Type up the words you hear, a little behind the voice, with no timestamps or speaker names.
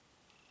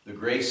The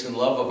grace and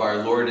love of our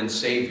Lord and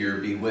Savior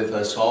be with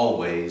us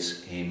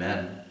always.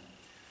 Amen.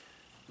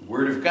 The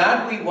Word of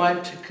God we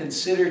want to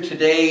consider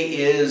today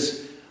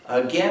is,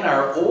 again,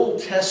 our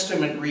Old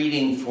Testament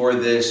reading for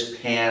this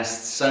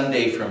past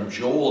Sunday from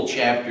Joel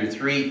chapter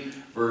 3,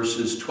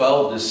 verses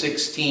 12 to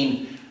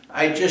 16.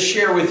 I just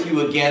share with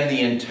you again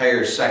the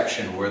entire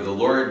section where the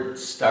Lord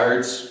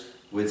starts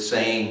with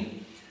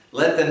saying,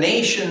 "Let the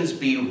nations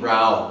be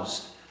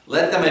roused.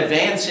 Let them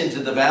advance into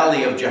the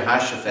valley of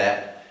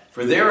Jehoshaphat.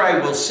 For there I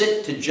will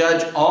sit to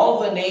judge all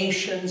the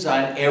nations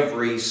on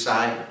every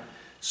side.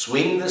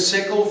 Swing the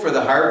sickle, for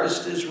the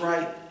harvest is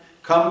ripe.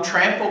 Come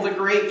trample the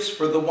grapes,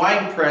 for the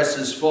winepress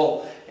is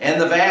full,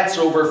 and the vats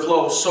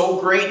overflow. So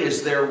great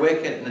is their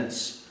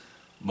wickedness.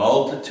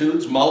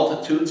 Multitudes,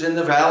 multitudes in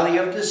the valley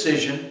of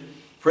decision.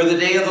 For the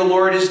day of the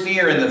Lord is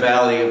near in the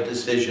valley of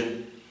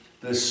decision.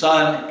 The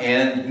sun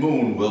and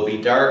moon will be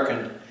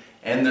darkened,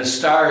 and the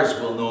stars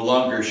will no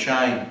longer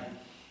shine.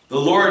 The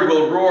Lord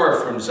will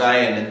roar from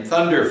Zion and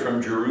thunder from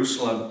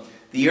Jerusalem.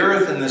 The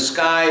earth and the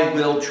sky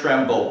will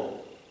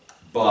tremble.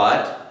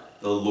 But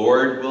the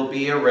Lord will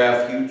be a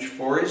refuge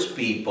for his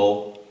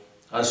people,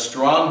 a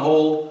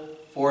stronghold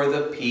for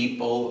the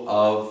people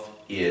of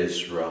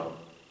Israel."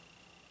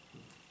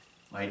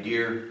 My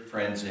dear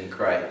friends in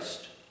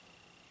Christ,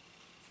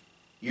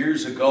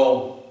 years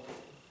ago,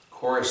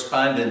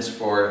 correspondents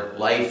for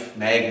Life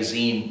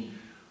magazine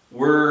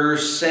were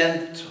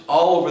sent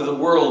all over the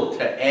world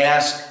to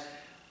ask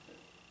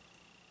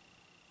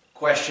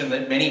question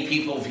that many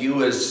people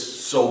view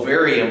as so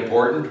very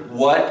important: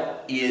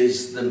 what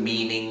is the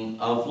meaning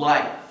of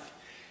life?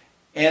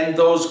 And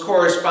those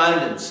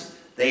correspondents,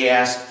 they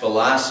asked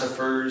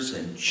philosophers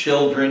and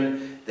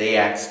children, they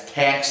asked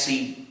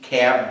taxi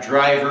cab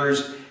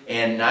drivers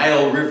and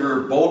Nile River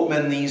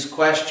boatmen this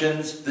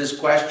question,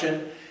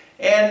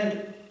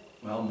 and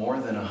well, more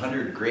than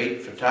 100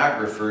 great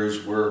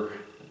photographers were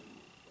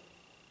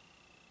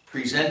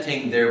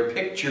presenting their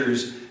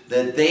pictures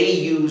that they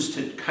use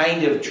to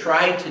kind of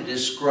try to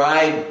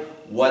describe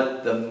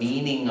what the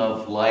meaning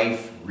of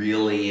life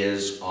really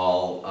is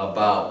all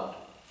about.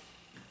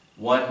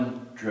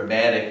 One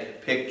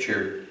dramatic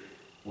picture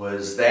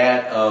was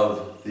that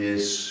of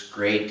this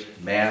great,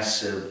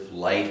 massive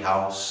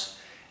lighthouse.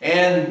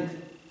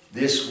 And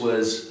this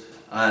was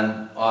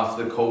off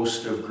the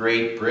coast of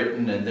Great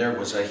Britain, and there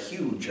was a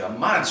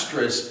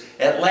monstrous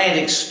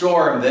Atlantic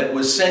storm that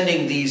was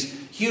sending these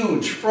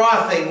huge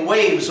frothing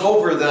waves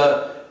over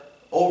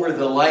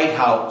the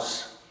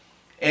lighthouse.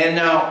 And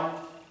now,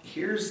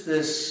 here's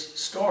this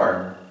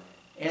storm,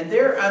 and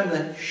there on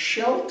the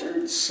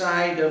sheltered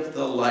side of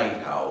the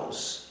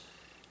lighthouse,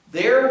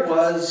 there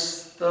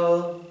was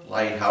the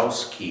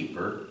lighthouse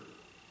keeper,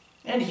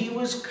 and he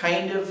was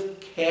kind of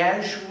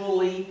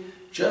casually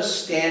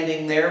just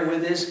standing there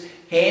with his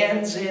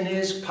hands in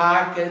his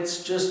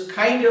pockets, just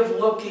kind of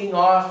looking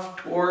off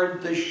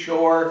toward the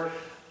shore.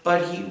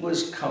 But he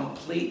was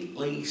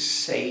completely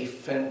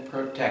safe and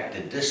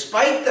protected,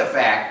 despite the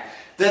fact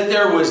that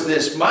there was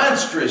this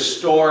monstrous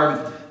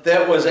storm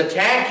that was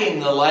attacking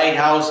the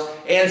lighthouse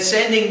and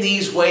sending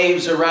these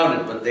waves around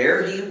it. But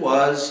there he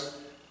was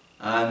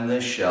on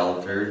the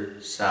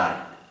sheltered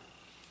side.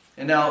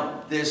 And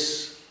now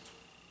this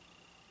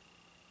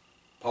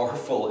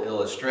powerful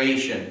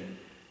illustration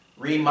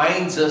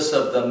reminds us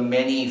of the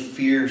many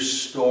fierce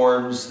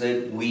storms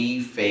that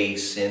we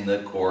face in the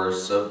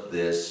course of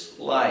this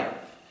life.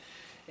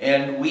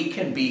 And we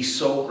can be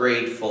so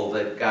grateful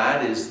that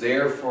God is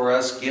there for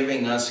us,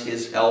 giving us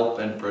his help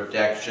and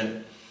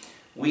protection.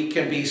 We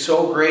can be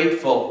so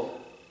grateful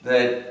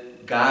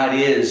that God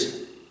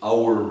is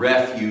our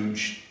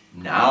refuge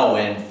now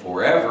and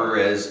forever,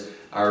 as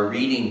our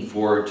reading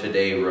for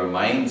today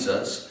reminds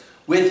us.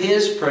 With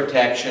his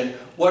protection,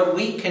 what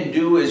we can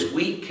do is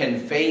we can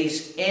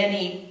face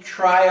any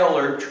trial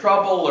or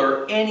trouble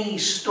or any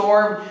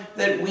storm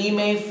that we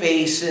may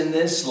face in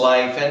this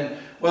life. And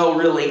well,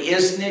 really,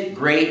 isn't it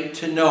great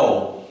to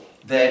know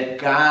that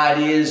God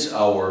is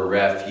our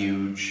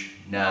refuge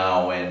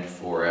now and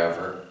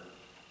forever?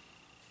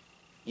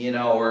 In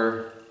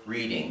our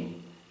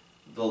reading,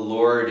 the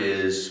Lord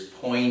is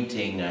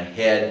pointing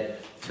ahead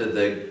to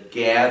the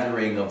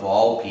gathering of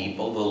all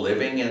people, the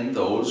living and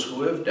those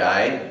who have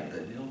died,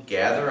 that he'll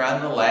gather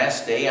on the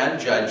last day, on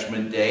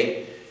Judgment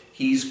Day.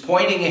 He's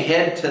pointing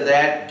ahead to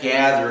that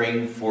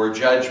gathering for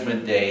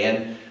Judgment Day.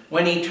 And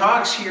when he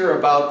talks here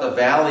about the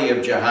valley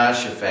of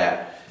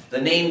Jehoshaphat,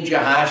 the name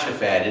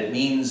Jehoshaphat, it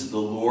means the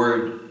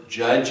Lord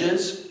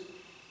judges.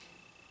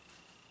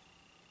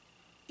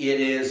 It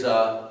is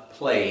a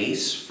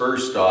place,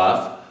 first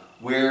off,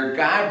 where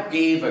God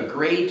gave a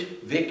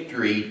great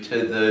victory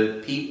to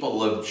the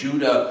people of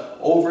Judah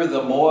over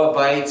the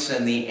Moabites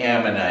and the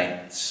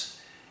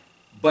Ammonites.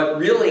 But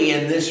really,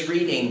 in this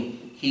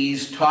reading,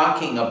 he's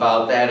talking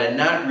about that and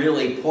not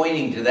really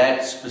pointing to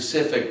that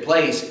specific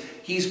place.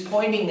 He's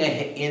pointing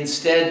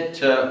instead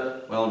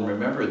to, well,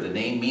 remember, the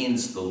name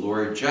means the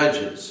Lord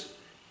judges.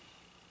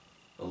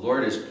 The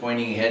Lord is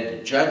pointing ahead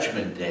to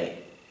Judgment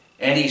Day.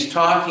 And he's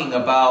talking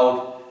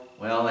about,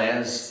 well,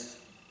 as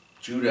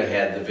Judah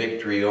had the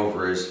victory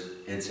over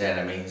its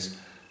enemies,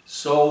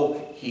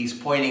 so he's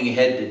pointing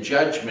ahead to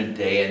Judgment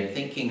Day and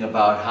thinking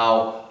about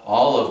how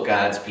all of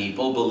God's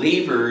people,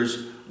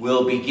 believers,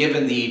 will be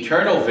given the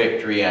eternal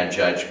victory on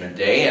Judgment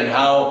Day, and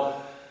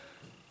how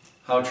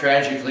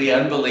tragically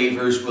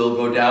unbelievers will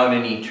go down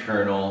in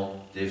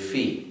eternal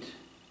defeat.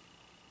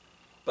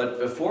 But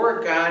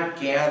before God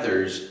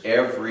gathers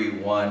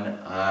everyone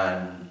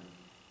on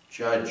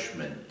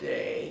Judgment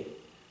Day,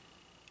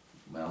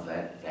 well,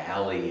 that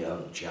valley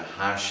of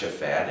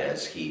Jehoshaphat,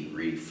 as he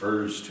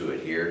refers to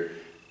it here,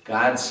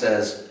 God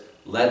says,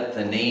 let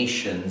the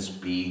nations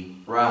be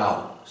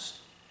roused.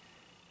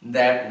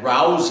 That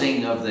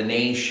rousing of the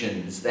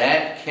nations,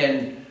 that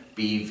can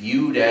be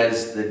viewed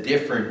as the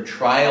different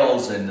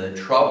trials and the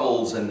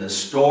troubles and the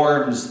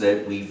storms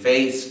that we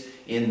face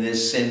in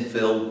this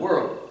sin-filled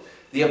world.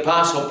 The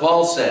Apostle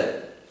Paul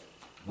said,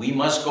 we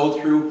must go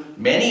through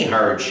many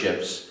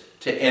hardships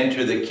to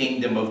enter the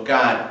kingdom of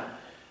God.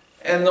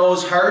 And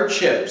those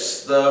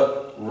hardships,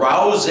 the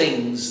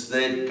rousings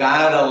that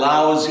God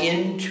allows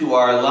into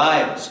our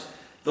lives,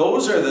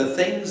 those are the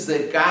things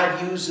that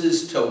God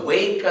uses to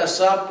wake us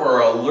up or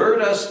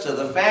alert us to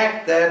the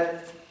fact that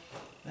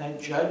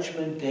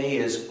Judgment Day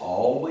is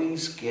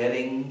always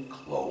getting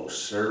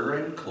closer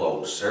and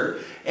closer,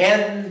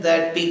 and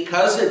that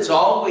because it's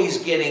always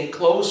getting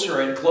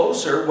closer and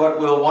closer, what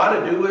we'll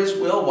want to do is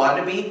we'll want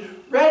to be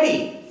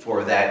ready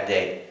for that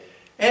day.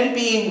 And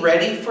being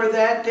ready for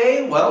that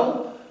day,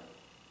 well,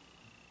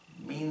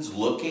 means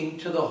looking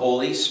to the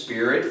Holy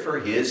Spirit for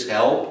His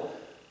help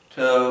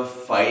to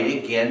fight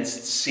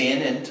against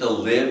sin and to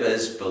live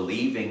as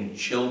believing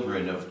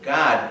children of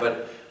God.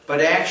 But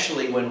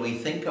actually, when we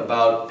think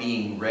about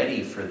being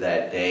ready for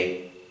that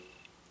day,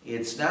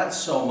 it's not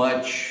so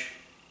much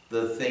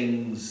the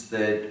things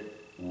that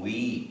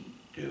we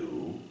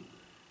do.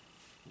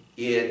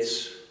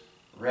 It's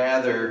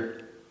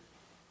rather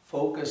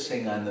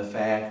focusing on the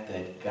fact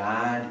that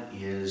God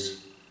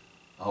is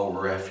our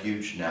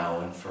refuge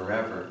now and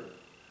forever.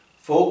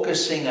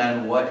 Focusing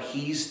on what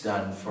He's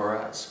done for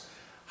us.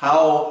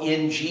 How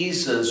in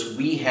Jesus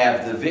we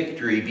have the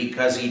victory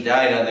because He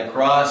died on the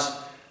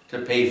cross to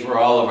pay for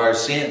all of our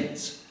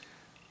sins.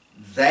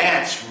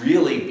 That's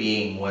really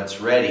being what's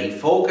ready,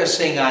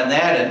 focusing on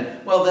that,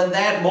 and well, then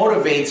that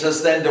motivates us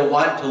then to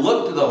want to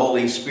look to the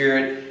Holy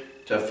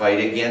Spirit to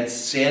fight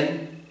against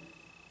sin,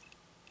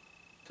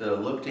 to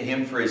look to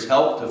Him for His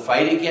help to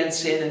fight against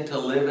sin and to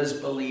live as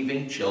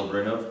believing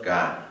children of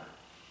God.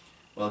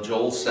 Well,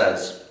 Joel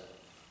says,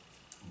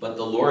 but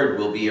the Lord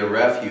will be a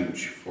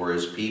refuge for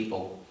His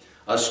people,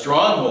 a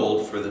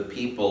stronghold for the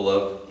people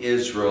of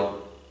Israel.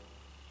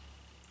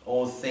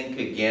 Oh, think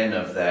again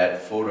of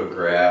that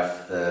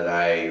photograph that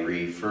I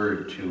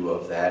referred to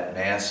of that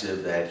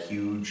massive, that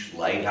huge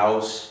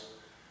lighthouse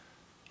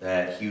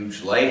that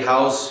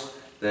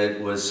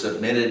was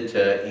submitted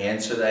to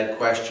answer that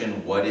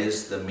question, what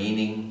is the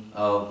meaning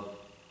of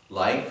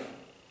life?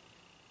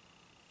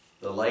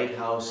 The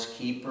lighthouse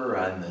keeper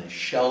on the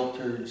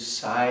sheltered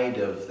side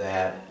of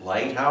that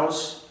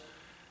lighthouse,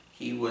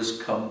 he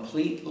was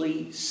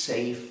completely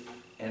safe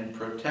and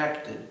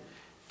protected,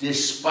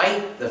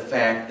 despite the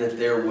fact that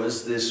there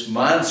was this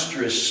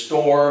monstrous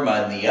storm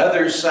on the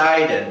other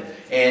side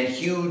and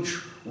huge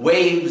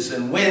waves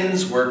and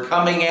winds were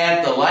coming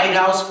at the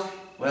lighthouse.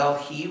 Well,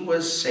 he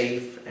was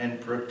safe and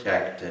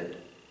protected.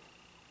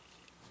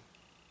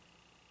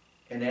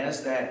 And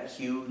as that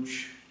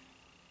huge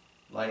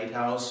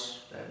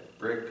lighthouse, that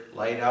brick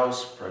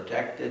lighthouse,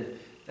 protected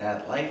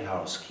that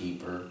lighthouse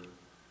keeper,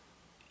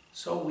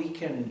 so we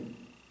can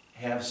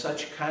have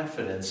such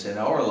confidence in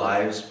our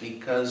lives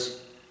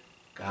because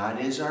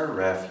God is our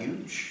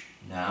refuge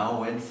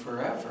now and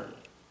forever.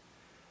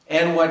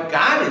 And what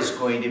God is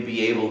going to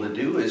be able to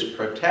do is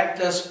protect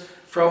us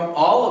from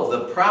all of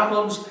the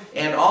problems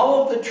and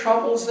all of the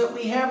troubles that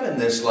we have in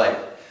this life.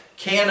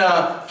 Can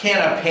a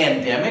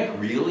pandemic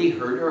really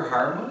hurt or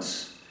harm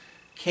us?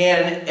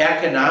 Can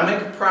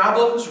economic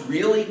problems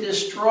really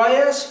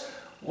destroy us?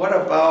 What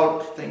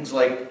about things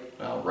like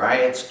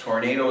riots,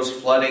 tornadoes,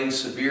 flooding,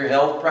 severe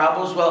health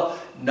problems? Well,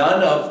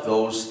 none of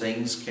those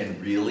things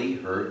can really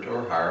hurt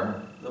or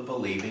harm the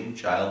believing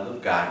child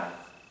of God.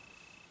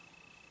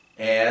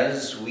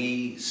 As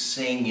we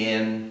sing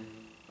in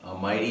A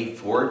Mighty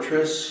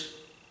Fortress,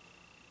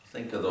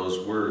 think of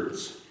those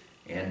words.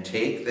 And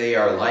take they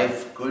our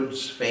life,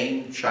 goods,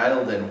 fame,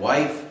 child, and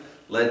wife.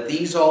 Let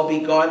these all be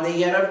gone, they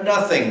yet have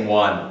nothing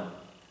won.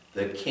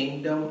 The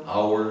kingdom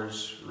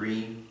ours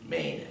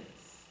remaineth.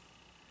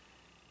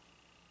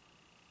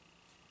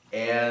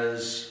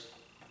 As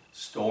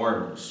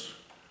storms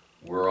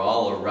were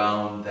all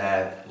around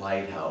that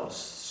lighthouse,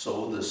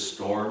 so the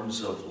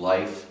storms of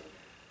life,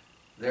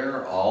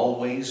 they're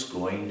always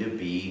going to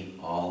be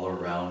all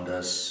around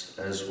us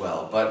as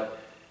well. But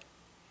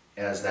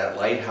as that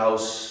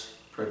lighthouse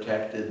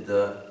protected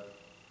the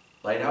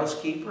lighthouse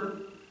keeper,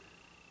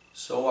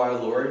 so our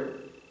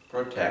Lord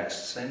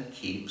protects and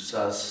keeps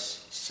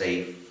us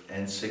safe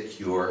and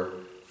secure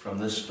from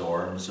the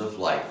storms of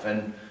life.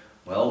 And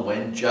well,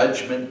 when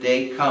Judgment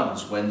Day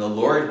comes, when the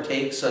Lord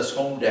takes us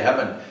home to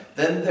heaven,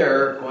 then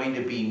there are going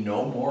to be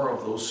no more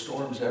of those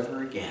storms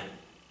ever again.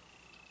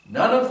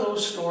 None of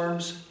those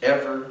storms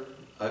ever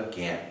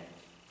again.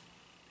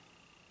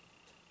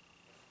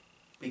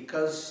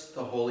 Because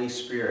the Holy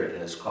Spirit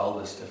has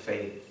called us to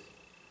faith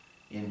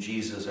in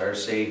Jesus our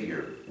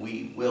Savior,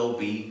 we will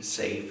be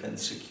safe and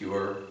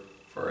secure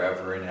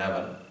forever in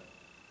heaven.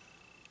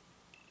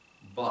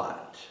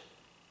 But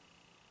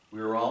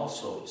we're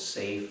also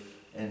safe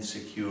and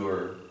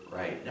secure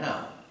right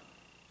now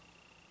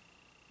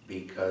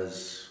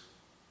because,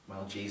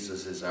 well,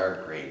 Jesus is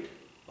our great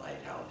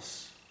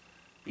lighthouse,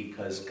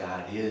 because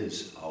God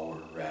is our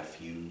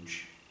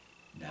refuge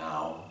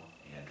now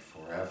and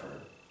forever.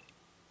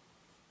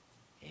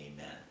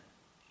 Amen.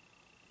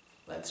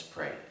 Let's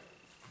pray.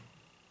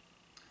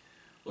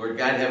 Lord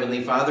God,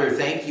 Heavenly Father,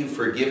 thank you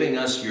for giving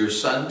us your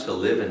Son to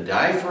live and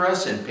die for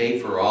us and pay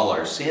for all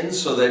our sins,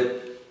 so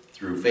that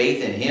through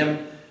faith in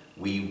him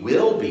we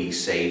will be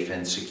safe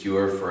and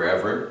secure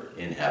forever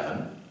in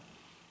heaven.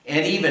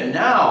 And even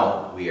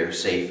now we are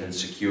safe and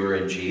secure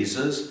in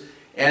Jesus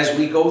as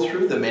we go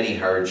through the many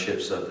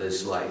hardships of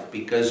this life,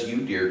 because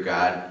you, dear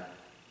God,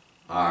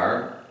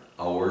 are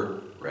our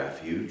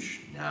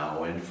refuge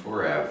now and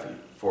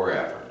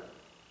forever.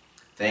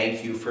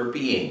 Thank you for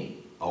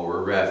being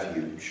our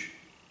refuge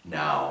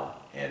now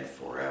and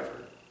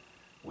forever.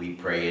 We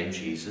pray in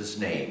Jesus'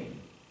 name.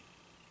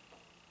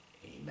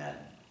 Amen.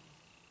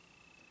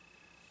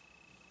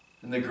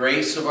 And the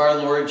grace of our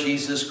Lord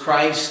Jesus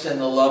Christ and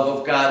the love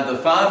of God the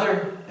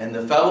Father and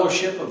the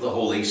fellowship of the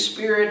Holy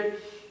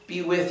Spirit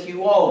be with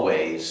you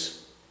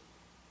always.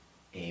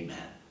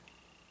 Amen.